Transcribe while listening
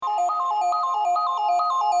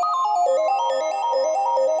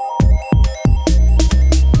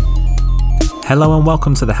Hello and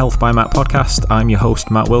welcome to the Health by Matt podcast. I'm your host,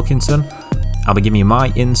 Matt Wilkinson. I'll be giving you my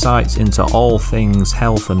insights into all things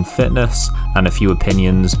health and fitness and a few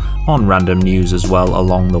opinions on random news as well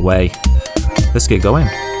along the way. Let's get going.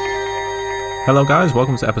 Hello guys,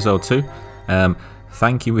 welcome to episode 2.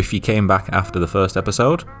 Thank you if you came back after the first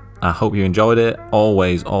episode. I hope you enjoyed it.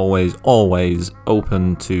 Always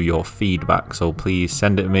open to your feedback, so please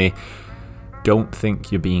send it to me. Don't think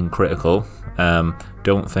you're being critical.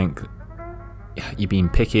 Don't think you're being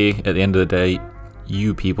picky. At the end of the day,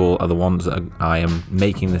 you people are the ones that I am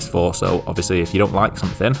making this for. So obviously, if you don't like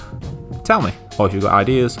something, tell me. Or if you've got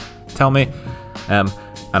ideas, tell me. And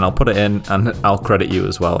I'll put it in and I'll credit you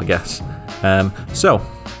as well, I guess. So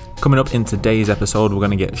coming up in today's episode, we're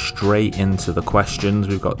going to get straight into the questions.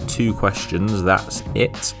 We've got 2 questions, that's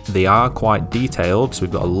it. They are quite detailed, so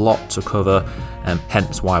we've got a lot to cover,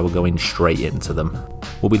 hence why we're going straight into them.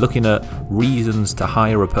 We'll be looking at reasons to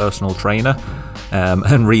hire a personal trainer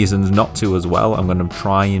and reasons not to as well. I'm going to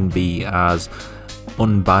try and be as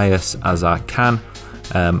unbiased as I can.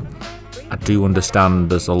 I do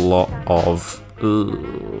understand there's a lot of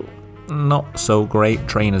not so great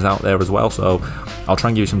trainers out there as well, so I'll try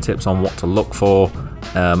and give you some tips on what to look for,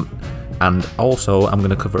 and also I'm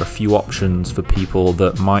going to cover a few options for people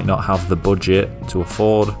that might not have the budget to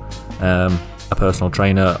afford a personal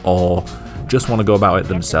trainer or just want to go about it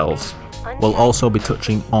themselves. We'll also be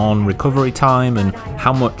touching on recovery time and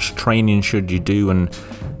how much training should you do and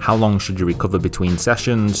how long should you recover between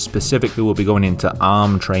sessions. Specifically, we'll be going into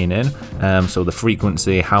arm training, so the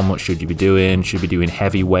frequency, how much should you be doing? Should you be doing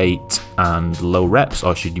heavy weight and low reps,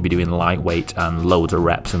 or should you be doing lightweight and loads of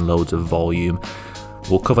reps and loads of volume?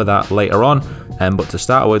 We'll cover that later on, but to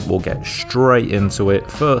start with, we'll get straight into it.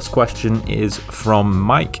 First question is from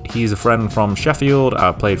Mike. He's a friend from Sheffield.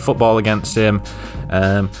 I played football against him,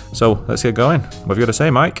 so let's get going. What have you got to say,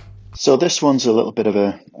 Mike? So this one's a little bit of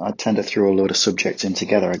I tend to throw a load of subjects in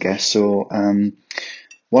together, I guess. So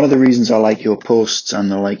one of the reasons I like your posts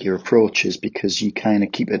and I like your approach is because you kind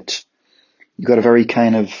of keep it, you've got a very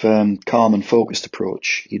kind of calm and focused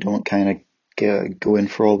approach. You don't kind of go in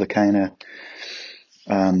for all the kind of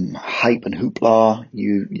hype and hoopla.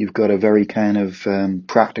 You've got a very kind of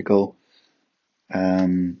practical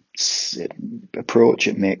approach.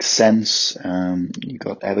 It makes sense. You've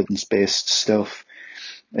got evidence-based stuff.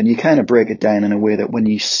 And you kind of break it down in a way that when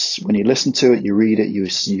you listen to it, you read it, you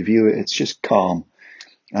view it, it's just calm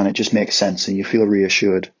and it just makes sense and you feel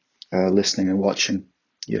reassured listening and watching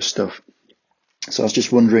your stuff. So I was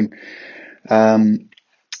just wondering, what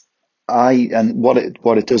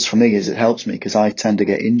it does for me is it helps me because I tend to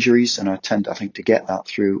get injuries and I think to get that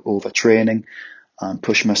through overtraining and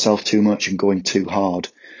pushing myself too much and going too hard.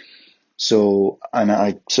 So, and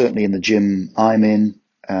I certainly in the gym I'm in,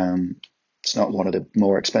 it's not one of the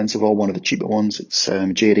more expensive or one of the cheaper ones. It's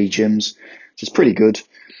JD Gyms, which is pretty good.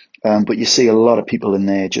 But you see a lot of people in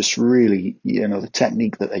there just really, the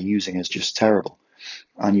technique that they're using is just terrible.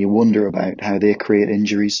 And you wonder about how they create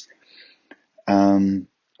injuries.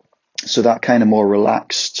 So that kind of more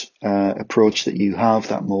relaxed approach that you have,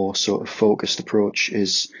 that more sort of focused approach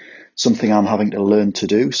is something I'm having to learn to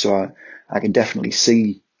do. So I can definitely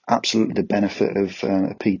see absolutely the benefit of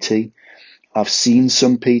a PT. I've seen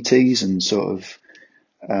some PTs and sort of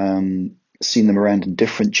seen them around in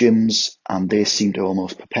different gyms, and they seem to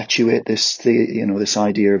almost perpetuate this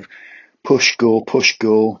idea of push, go,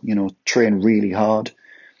 train really hard.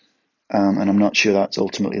 And I'm not sure that's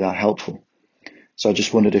ultimately that helpful. So I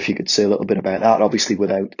just wondered if you could say a little bit about that, obviously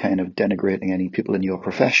without kind of denigrating any people in your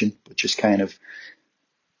profession, but just kind of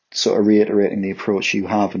sort of reiterating the approach you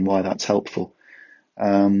have and why that's helpful.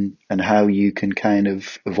 And how you can kind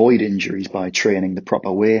of avoid injuries by training the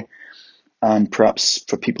proper way, and perhaps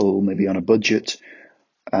for people maybe on a budget,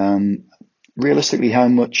 realistically, how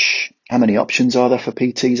many options are there for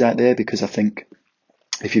PTs out there? Because I think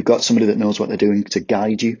if you've got somebody that knows what they're doing to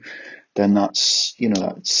guide you, then that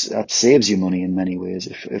saves you money in many ways.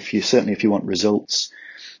 If you want results,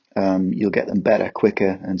 you'll get them better,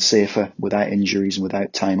 quicker, and safer without injuries and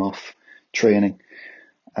without time off training.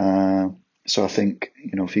 So I think,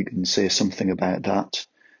 if you can say something about that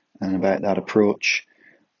and about that approach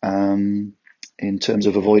in terms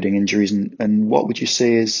of avoiding injuries, and what would you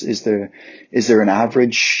say is there an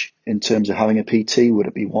average in terms of having a PT? Would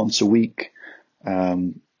it be once a week,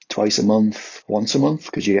 twice a month, once a month?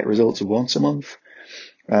 Because you get results of once a month.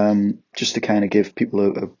 Just to kind of give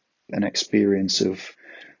people an experience of,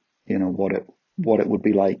 what it would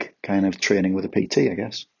be like kind of training with a PT, I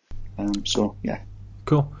guess. So, yeah.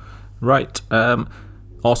 Cool. Right.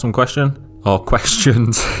 Awesome question. Or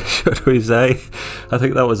questions, should we say. I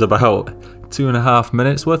think that was about 2.5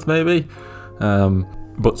 minutes worth, maybe.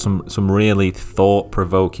 but some really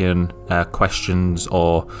thought-provoking questions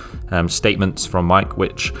or statements from Mike,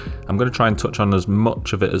 which I'm going to try and touch on as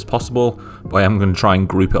much of it as possible, but I am going to try and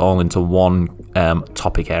group it all into one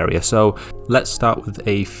topic area. So let's start with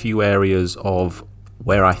a few areas of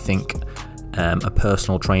where I think a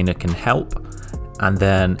personal trainer can help, and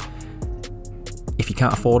then if you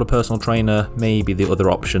can't afford a personal trainer, maybe the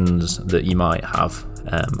other options that you might have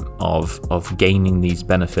of gaining these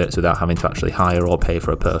benefits without having to actually hire or pay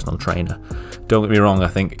for a personal trainer. Don't get me wrong, I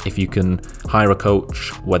think if you can hire a coach,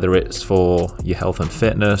 whether it's for your health and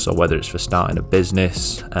fitness or whether it's for starting a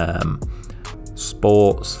business,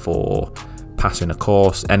 sports, for passing a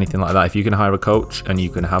course, anything like that, if you can hire a coach and you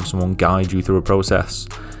can have someone guide you through a process,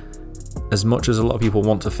 as much as a lot of people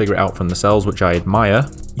want to figure it out for themselves, which I admire,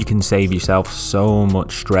 you can save yourself so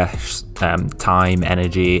much stress, time,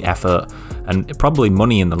 energy, effort, and probably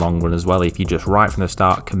money in the long run as well if you just right from the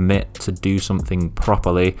start commit to do something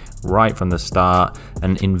properly right from the start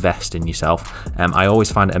and invest in yourself. I always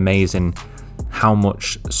find it amazing how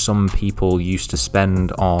much some people used to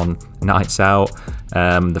spend on nights out,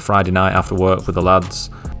 the Friday night after work with the lads,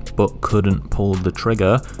 but couldn't pull the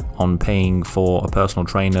trigger on paying for a personal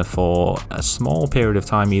trainer for a small period of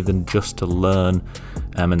time, even just to learn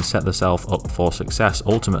and set themselves up for success,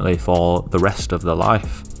 ultimately for the rest of their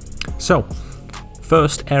life. So,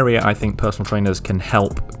 first area I think personal trainers can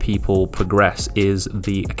help people progress is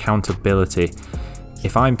the accountability.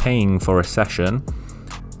 If I'm paying for a session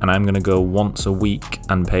and I'm going to go once a week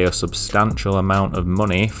and pay a substantial amount of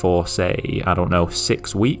money for, say,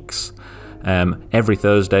 6 weeks, every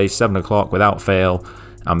Thursday, 7 o'clock without fail,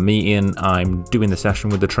 I'm meeting, I'm doing the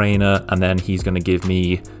session with the trainer, and then he's going to give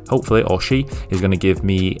me, hopefully, or she is going to give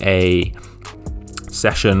me a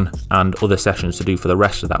session and other sessions to do for the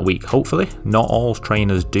rest of that week. Hopefully, not all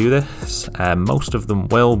trainers do this, most of them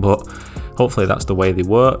will, but hopefully that's the way they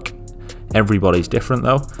work. Everybody's different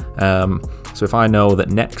though. So if I know that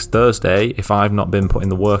next Thursday, if I've not been putting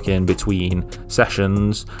the work in between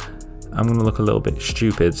sessions, I'm going to look a little bit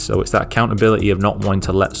stupid. So it's that accountability of not wanting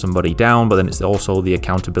to let somebody down, but then it's also the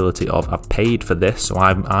accountability of I've paid for this, so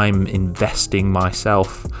I'm investing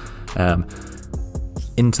myself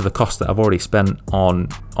into the cost that I've already spent on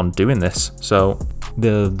doing this. So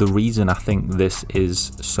the reason I think this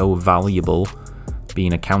is so valuable,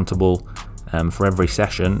 being accountable for every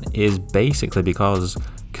session, is basically because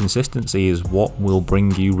consistency is what will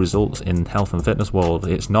bring you results in health and fitness world.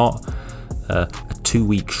 It's not a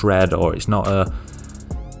 2-week shred, or it's not a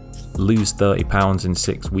lose 30 pounds in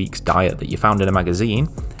 6 weeks diet that you found in a magazine.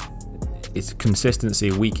 It's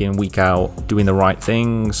consistency week in, week out, doing the right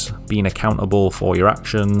things, being accountable for your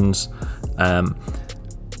actions, and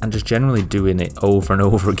just generally doing it over and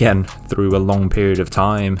over again through a long period of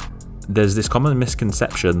time. There's this common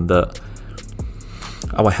misconception that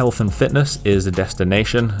our health and fitness is a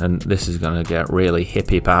destination, and this is going to get really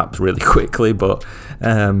hippie perhaps really quickly, but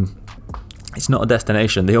it's not a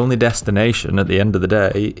destination. The only destination at the end of the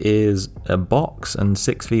day is a box and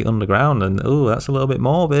 6 feet underground, and that's a little bit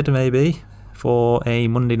morbid maybe for a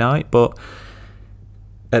Monday night, but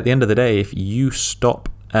at the end of the day, if you stop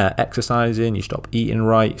exercising, you stop eating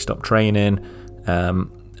right, you stop training,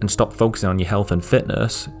 and stop focusing on your health and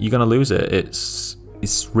fitness, you're going to lose it. It's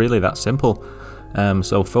really that simple.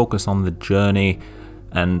 So focus on the journey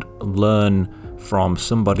and learn from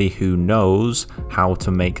somebody who knows how to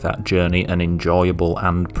make that journey an enjoyable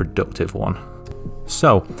and productive one.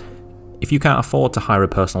 So, if you can't afford to hire a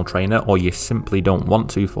personal trainer, or you simply don't want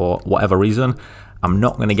to for whatever reason, I'm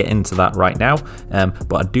not going to get into that right now,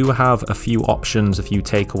 but I do have a few options, a few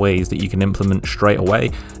takeaways that you can implement straight away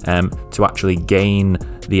to actually gain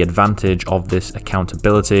the advantage of this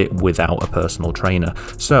accountability without a personal trainer.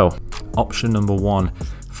 So, option number 1,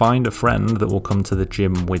 find a friend that will come to the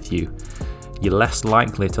gym with you. You're less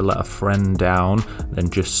likely to let a friend down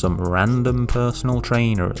than just some random personal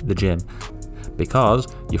trainer at the gym, because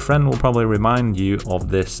your friend will probably remind you of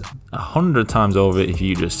this 100 times over if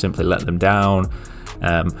you just simply let them down,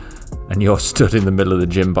 and you're stood in the middle of the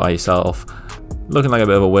gym by yourself, looking like a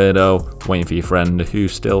bit of a weirdo, waiting for your friend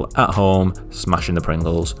who's still at home smashing the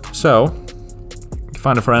Pringles. So, if you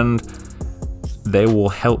find a friend, they will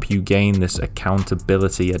help you gain this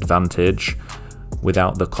accountability advantage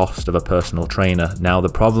without the cost of a personal trainer. Now, the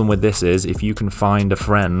problem with this is if you can find a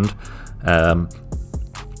friend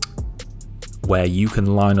where you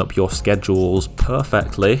can line up your schedules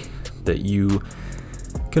perfectly, that you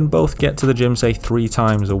can both get to the gym, say 3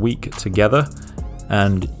 times a week together,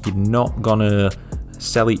 and you're not gonna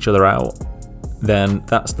sell each other out, then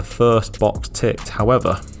that's the first box ticked.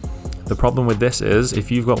 However, the problem with this is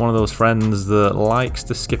if you've got one of those friends that likes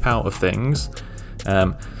to skip out of things,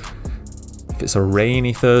 if it's a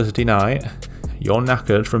rainy Thursday night, you're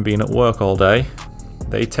knackered from being at work all day,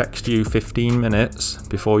 they text you 15 minutes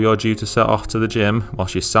before you're due to set off to the gym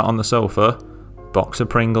whilst you're sat on the sofa, box of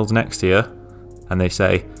Pringles next to you, and they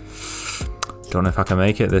say, don't know if I can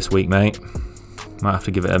make it this week, mate. Might have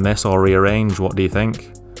to give it a miss or rearrange. What do you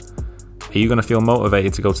think? Are you going to feel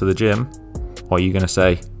motivated to go to the gym? Or are you going to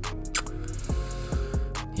say,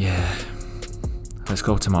 yeah, let's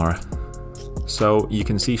go tomorrow? So you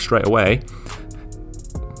can see straight away,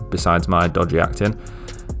 besides my dodgy acting,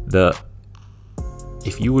 that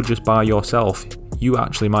if you were just by yourself, you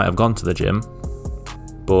actually might have gone to the gym,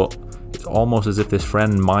 but it's almost as if this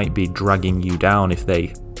friend might be dragging you down if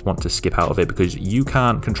they want to skip out of it, because you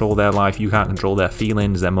can't control their life, you can't control their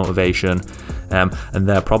feelings, their motivation, and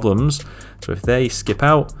their problems. So if they skip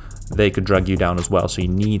out, they could drag you down as well. So you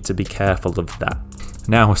need to be careful of that.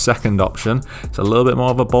 Now, a second option, it's a little bit more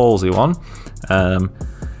of a ballsy one,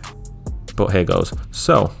 but here goes.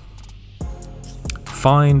 So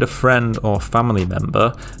find a friend or family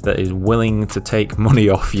member that is willing to take money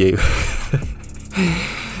off you.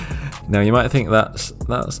 Now, you might think that's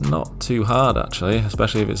not too hard, actually,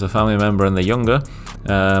 especially if it's a family member and they're younger,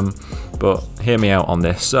 but hear me out on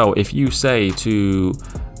this. So if you say to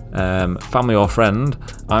family or friend,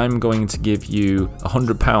 I'm going to give you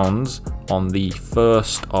 £100 on the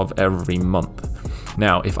 1st of every month.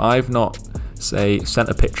 Now, if I've not, say, sent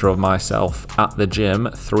a picture of myself at the gym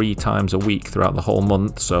 3 times a week throughout the whole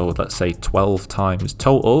month, so let's say 12 times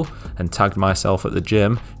total, and tagged myself at the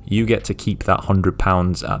gym, you get to keep that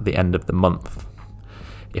 £100 at the end of the month.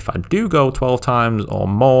 If I do go 12 times or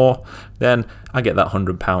more, then I get that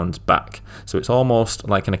 £100 back. So it's almost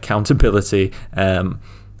like an accountability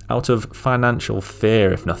out of financial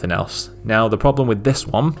fear, if nothing else. Now, the problem with this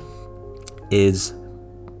one is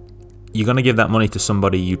you're going to give that money to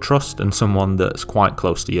somebody you trust and someone that's quite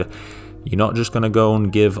close to you. You're not just going to go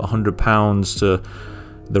and give £100 to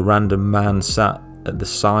the random man sat at the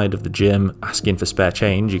side of the gym asking for spare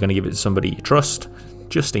change. You're going to give it to somebody you trust,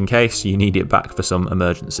 just in case you need it back for some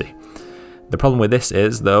emergency. The problem with this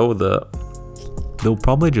is, though, that they'll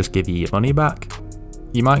probably just give you your money back.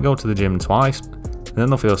 You might go to the gym twice, and then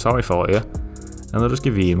they'll feel sorry for you, and they'll just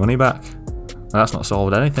give you your money back. And that's not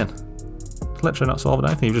solved anything. It's literally not solved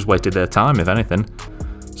anything. You've just wasted their time, if anything.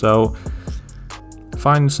 So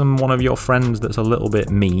find one of your friends that's a little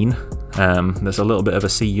bit mean, that's a little bit of a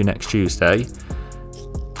see you next Tuesday,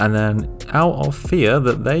 and then out of fear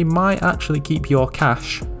that they might actually keep your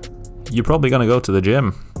cash, you're probably going to go to the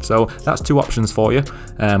gym. So that's 2 options for you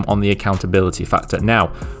on the accountability factor.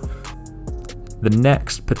 Now, the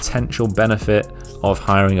next potential benefit of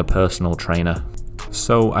hiring a personal trainer.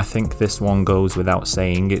 So I think this one goes without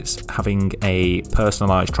saying. It's having a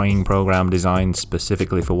personalized training program designed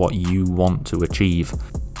specifically for what you want to achieve.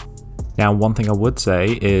 Now, one thing I would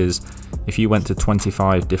say is if you went to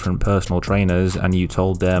 25 different personal trainers and you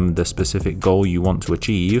told them the specific goal you want to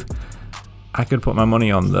achieve, I could put my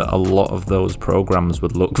money on that a lot of those programs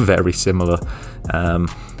would look very similar.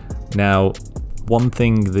 Now, one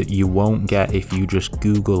thing that you won't get if you just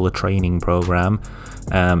Google a training program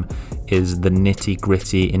is the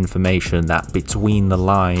nitty-gritty information, that between the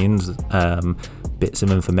lines bits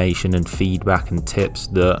of information and feedback and tips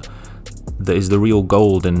that is the real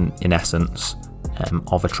gold in essence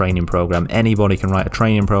of a training program. Anybody can write a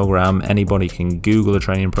training program, anybody can Google a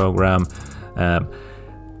training program.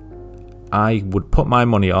 I would put my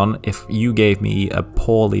money on if you gave me a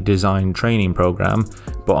poorly designed training program,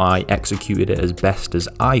 but I executed it as best as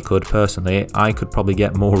I could personally, I could probably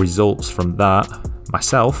get more results from that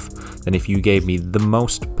myself than if you gave me the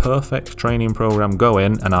most perfect training program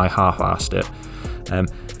going and I half-assed it.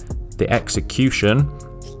 The execution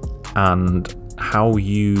and how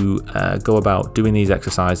you go about doing these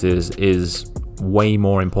exercises is way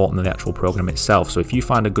more important than the actual program itself. So if you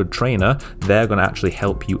find a good trainer, they're going to actually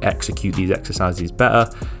help you execute these exercises better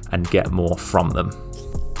and get more from them.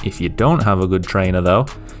 If you don't have a good trainer, though,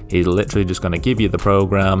 he's literally just going to give you the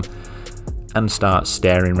program and start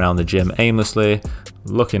staring around the gym aimlessly,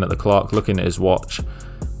 looking at the clock, looking at his watch,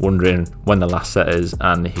 wondering when the last set is,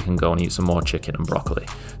 and he can go and eat some more chicken and broccoli.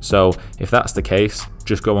 So if that's the case,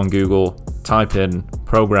 just go on Google, type in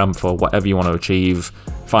program for whatever you want to achieve,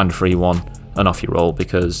 find a free one, and off you roll,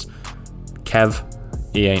 because Kev,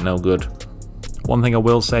 he ain't no good. One thing I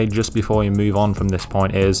will say just before you move on from this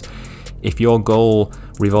point is, if your goal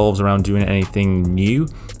revolves around doing anything new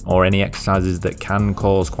or any exercises that can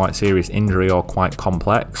cause quite serious injury or quite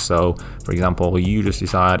complex, so for example, you just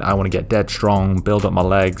decide I want to get dead strong, build up my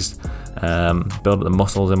legs, build up the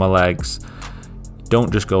muscles in my legs.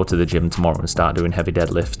 Don't just go to the gym tomorrow and start doing heavy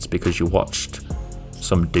deadlifts because you watched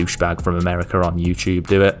some douchebag from America on YouTube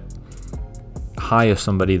do it. Hire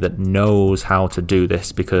somebody that knows how to do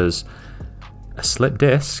this, because a slip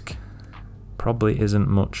disc probably isn't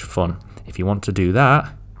much fun. If you want to do that,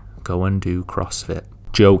 go and do CrossFit.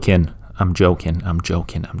 Joking. I'm joking.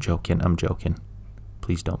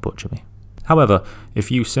 Please don't butcher me. However, if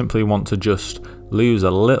you simply want to just lose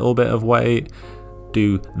a little bit of weight,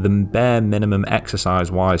 do the bare minimum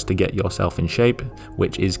exercise-wise to get yourself in shape,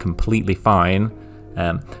 which is completely fine.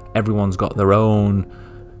 Everyone's got their own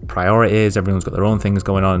priorities, everyone's got their own things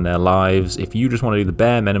going on in their lives. If you just want to do the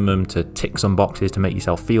bare minimum to tick some boxes to make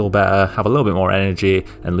yourself feel better, have a little bit more energy,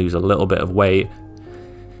 and lose a little bit of weight,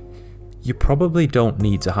 you probably don't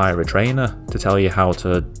need to hire a trainer to tell you how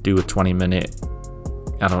to do a 20-minute,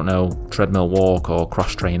 treadmill walk or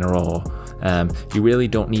cross trainer, or you really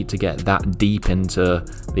don't need to get that deep into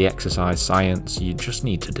the exercise science. You just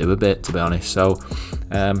need to do a bit, to be honest. So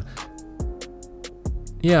I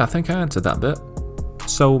think I answered that bit.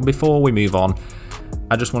 So before we move on,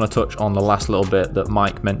 I just want to touch on the last little bit that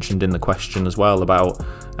Mike mentioned in the question as well about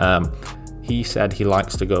he said he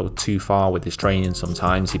likes to go too far with his training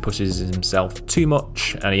sometimes. He pushes himself too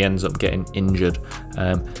much and he ends up getting injured.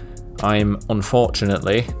 I'm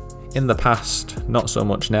unfortunately, in the past, not so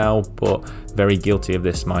much now, but very guilty of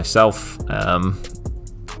this myself. I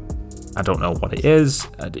don't know what it is.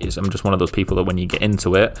 I'm just one of those people that when you get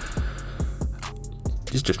into it,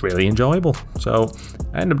 it's just really enjoyable. So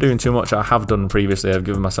I end up doing too much. I have done previously. I've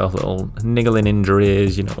given myself little niggling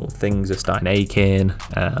injuries, things are starting aching.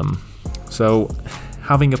 So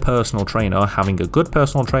having a personal trainer, having a good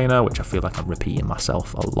personal trainer, which I feel like I'm repeating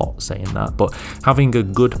myself a lot saying that, but having a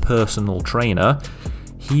good personal trainer,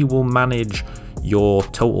 he will manage your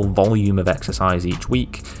total volume of exercise each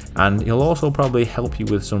week, and he'll also probably help you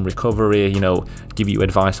with some recovery, give you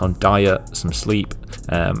advice on diet, some sleep,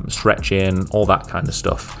 stretching, all that kind of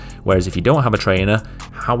stuff. Whereas if you don't have a trainer,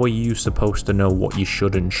 how are you supposed to know what you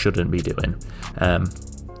should and shouldn't be doing?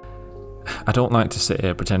 I don't like to sit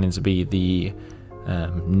here pretending to be the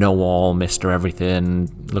know-all, Mr. Everything,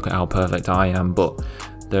 look at how perfect I am, but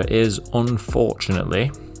there is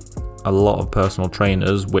unfortunately a lot of personal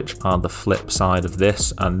trainers which are the flip side of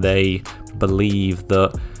this, and they believe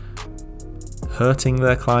that hurting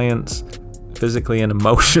their clients physically and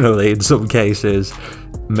emotionally in some cases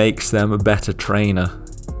makes them a better trainer.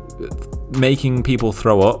 Making people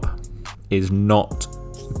throw up is not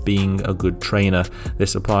being a good trainer.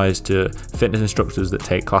 This applies to fitness instructors that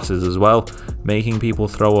take classes as well. Making people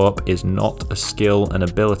throw up is not a skill and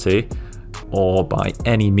ability, or by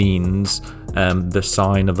any means the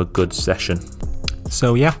sign of a good session.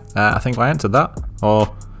 So I think I answered that,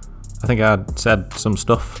 or I think I said some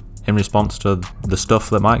stuff in response to the stuff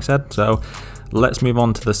that Mike said. So let's move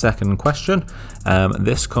on to the second question.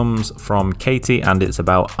 This comes from Katie, and it's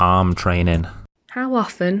about arm training. How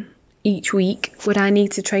often each week would I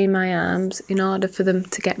need to train my arms in order for them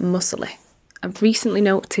to get muscly? I've recently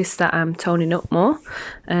noticed that I'm toning up more,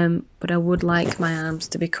 but I would like my arms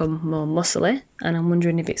to become more muscly, and I'm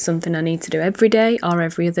wondering if it's something I need to do every day or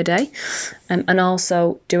every other day. And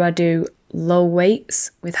also, do I do low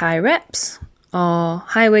weights with high reps or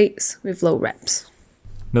high weights with low reps?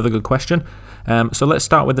 Another good question. So let's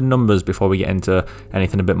start with the numbers before we get into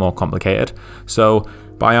anything a bit more complicated. So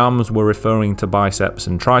by arms, we're referring to biceps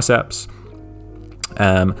and triceps.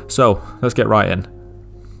 So let's get right in.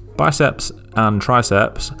 Biceps and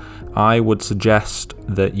triceps, I would suggest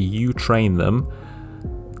that you train them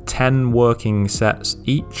 10 working sets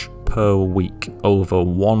each per week over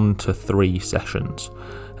 1 to 3 sessions.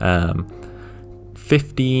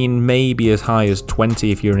 15, maybe as high as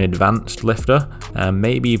 20 if you're an advanced lifter,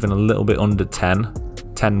 maybe even a little bit under 10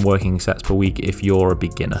 working sets per week if you're a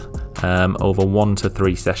beginner, over 1 to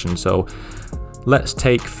 3 sessions. So let's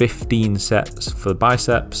take 15 sets for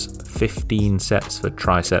biceps, 15 sets for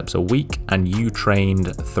triceps a week, and you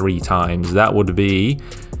trained 3 times. That would be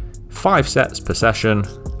 5 sets per session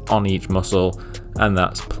on each muscle, and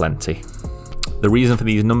that's plenty. The reason for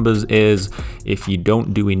these numbers is if you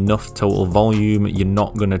don't do enough total volume, you're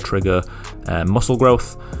not going to trigger muscle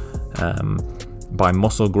growth. By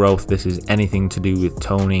muscle growth, this is anything to do with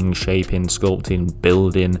toning, shaping, sculpting,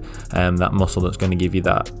 building that muscle that's going to give you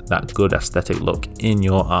that good aesthetic look in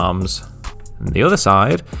your arms. And the other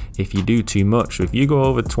side, if you do too much, if you go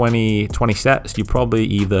over 20 sets, you probably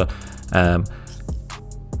either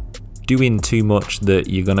doing too much that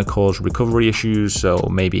you're going to cause recovery issues, so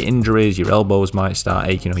maybe injuries, your elbows might start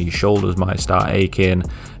aching or your shoulders might start aching,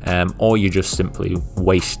 or you're just simply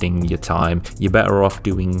wasting your time. You're better off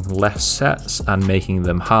doing less sets and making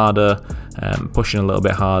them harder, pushing a little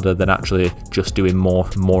bit harder than actually just doing more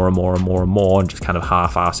and just kind of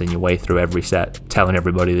half-assing your way through every set, telling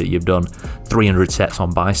everybody that you've done 300 sets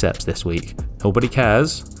on biceps this week. Nobody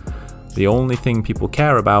cares. The only thing people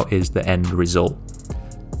care about is the end result.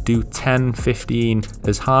 Do 10, 15,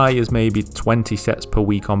 as high as maybe 20 sets per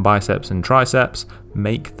week on biceps and triceps.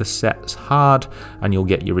 Make the sets hard and you'll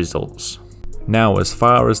get your results. Now, as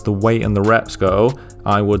far as the weight and the reps go,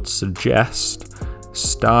 I would suggest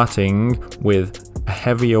starting with a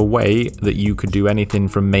heavier weight that you could do anything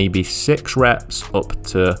from maybe 6 reps up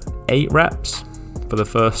to 8 reps for the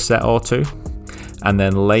first set or two. And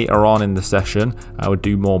then later on in the session, I would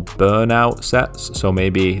do more burnout sets. So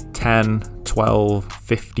maybe 10, 12,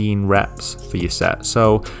 15 reps for your set.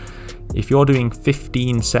 So if you're doing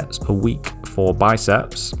 15 sets a week for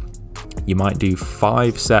biceps, you might do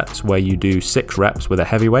 5 sets where you do 6 reps with a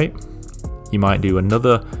heavy weight. You might do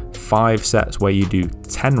another 5 sets where you do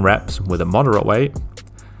 10 reps with a moderate weight.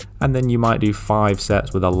 And then you might do 5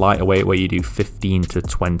 sets with a lighter weight where you do 15 to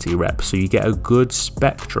 20 reps. So you get a good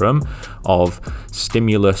spectrum of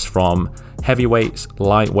stimulus from heavy weights,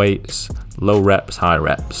 light weights, low reps, high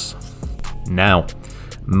reps. Now,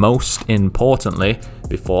 most importantly,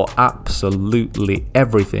 before absolutely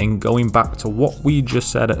everything, going back to what we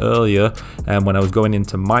just said earlier, and when I was going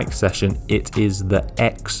into Mike's session, it is the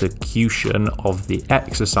execution of the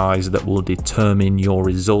exercise that will determine your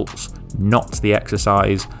results, not the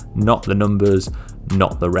exercise, not the numbers,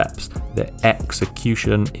 not the reps. The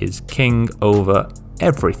execution is king over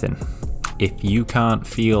everything. If you can't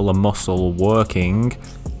feel a muscle working,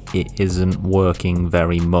 it isn't working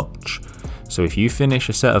very much. So if you finish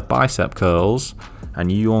a set of bicep curls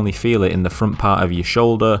and you only feel it in the front part of your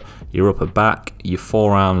shoulder, your upper back, your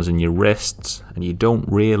forearms and your wrists, and you don't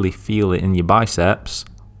really feel it in your biceps,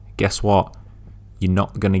 guess what? You're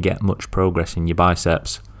not going to get much progress in your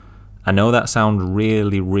biceps. I know that sounds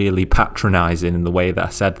really patronizing in the way that I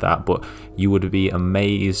said that, but you would be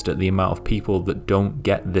amazed at the amount of people that don't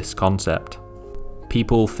get this concept.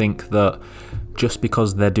 People think that just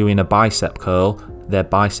because they're doing a bicep curl, their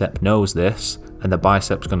bicep knows this, and the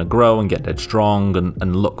bicep's going to grow and get dead strong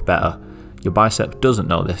and look better. Your bicep doesn't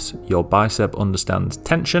know this. Your bicep understands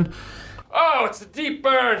tension. Oh, it's a deep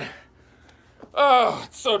burn. Oh,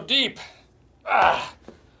 it's so deep. Ah.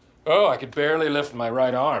 Oh, I could barely lift my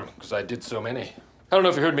right arm because I did so many. I don't know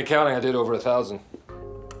if you heard me counting, I did over 1,000.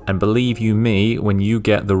 And believe you me, when you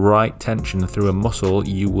get the right tension through a muscle,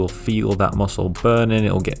 you will feel that muscle burning,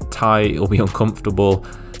 it'll get tight, it'll be uncomfortable,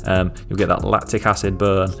 you'll get that lactic acid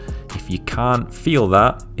burn. If you can't feel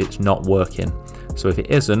that, it's not working. So if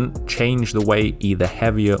it isn't, change the weight either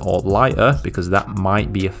heavier or lighter, because that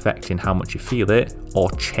might be affecting how much you feel it,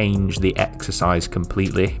 or change the exercise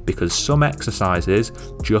completely, because some exercises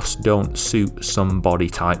just don't suit some body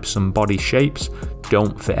types. Some body shapes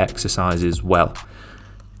don't fit exercises well.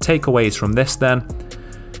 Takeaways from this then: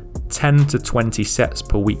 10 to 20 sets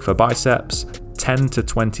per week for biceps, 10 to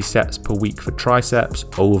 20 sets per week for triceps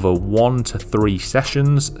over 1 to 3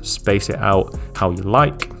 sessions. Space it out how you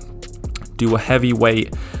like. Do a heavy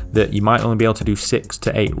weight that you might only be able to do 6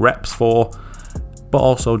 to 8 reps for, but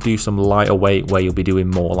also do some lighter weight where you'll be doing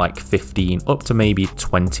more like 15 up to maybe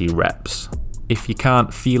 20 reps. If you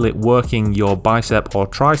can't feel it working your bicep or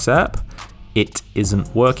tricep, it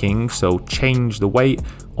isn't working, so change the weight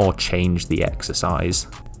or change the exercise.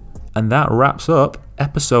 And that wraps up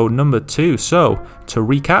episode number 2. So, to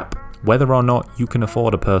recap, whether or not you can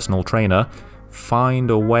afford a personal trainer, find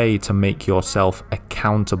a way to make yourself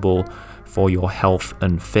accountable for your health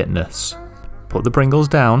and fitness. Put the Pringles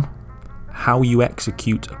down. How you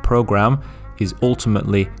execute a program is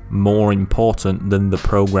ultimately more important than the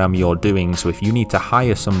program you're doing. So if you need to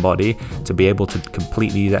hire somebody to be able to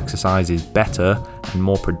complete these exercises better and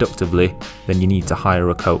more productively, then you need to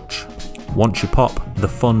hire a coach. Once you pop, the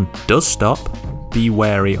fun does stop. Be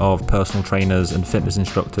wary of personal trainers and fitness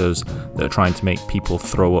instructors that are trying to make people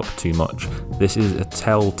throw up too much. This is a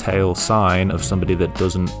telltale sign of somebody that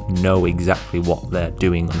doesn't know exactly what they're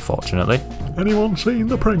doing, unfortunately. Anyone seen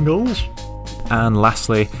the Pringles? And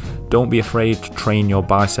lastly, don't be afraid to train your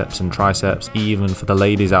biceps and triceps, even for the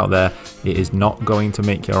ladies out there. It is not going to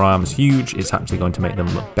make your arms huge, it's actually going to make them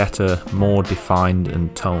look better, more defined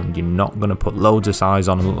and toned. You're not going to put loads of size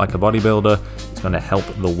on and look like a bodybuilder, it's going to help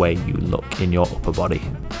the way you look in your upper body.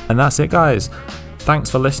 And that's it, guys. Thanks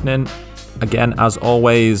for listening. Again, as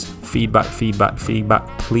always, feedback.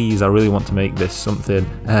 Please, I really want to make this something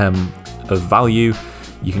of value,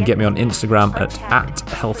 you can get me on Instagram at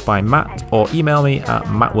healthbymatt or email me at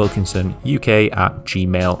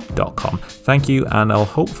mattwilkinsonuk@gmail.com. Thank you, and I'll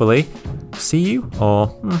hopefully see you,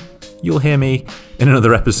 or you'll hear me in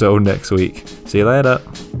another episode next week. See you later.